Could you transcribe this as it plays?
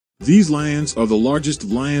These lions are the largest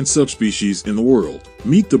lion subspecies in the world.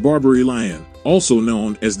 Meet the Barbary lion, also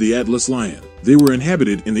known as the Atlas lion. They were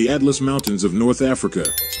inhabited in the Atlas Mountains of North Africa,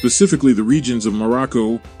 specifically the regions of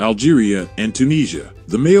Morocco, Algeria, and Tunisia.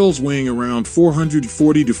 The males weighing around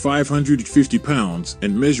 440 to 550 pounds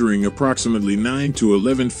and measuring approximately 9 to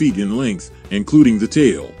 11 feet in length, including the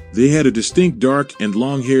tail. They had a distinct dark and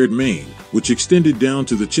long-haired mane, which extended down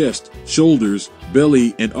to the chest, shoulders,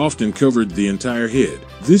 belly, and often covered the entire head.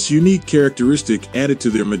 This unique characteristic added to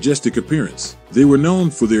their majestic appearance. They were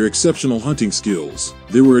known for their exceptional hunting skills.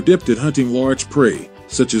 They were adept at hunting large prey,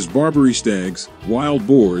 such as Barbary stags, wild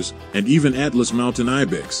boars, and even Atlas mountain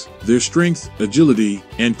ibex. Their strength, agility,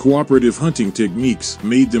 and cooperative hunting techniques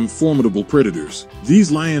made them formidable predators.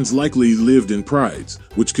 These lions likely lived in prides,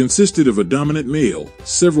 which consisted of a dominant male,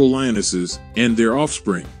 several lionesses, and their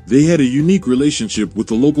offspring. They had a unique relationship with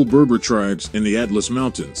the local Berber tribes in the Atlas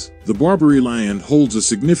Mountains. The Barbary lion holds a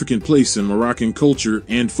significant place in Moroccan culture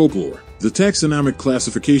and folklore. The taxonomic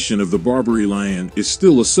classification of the Barbary lion is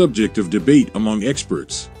still a subject of debate among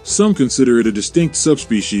experts. Some consider it a distinct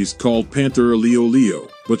subspecies called Panthera leo,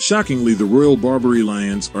 but shockingly the royal Barbary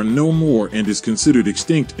lions are no more and is considered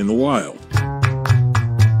extinct in the wild.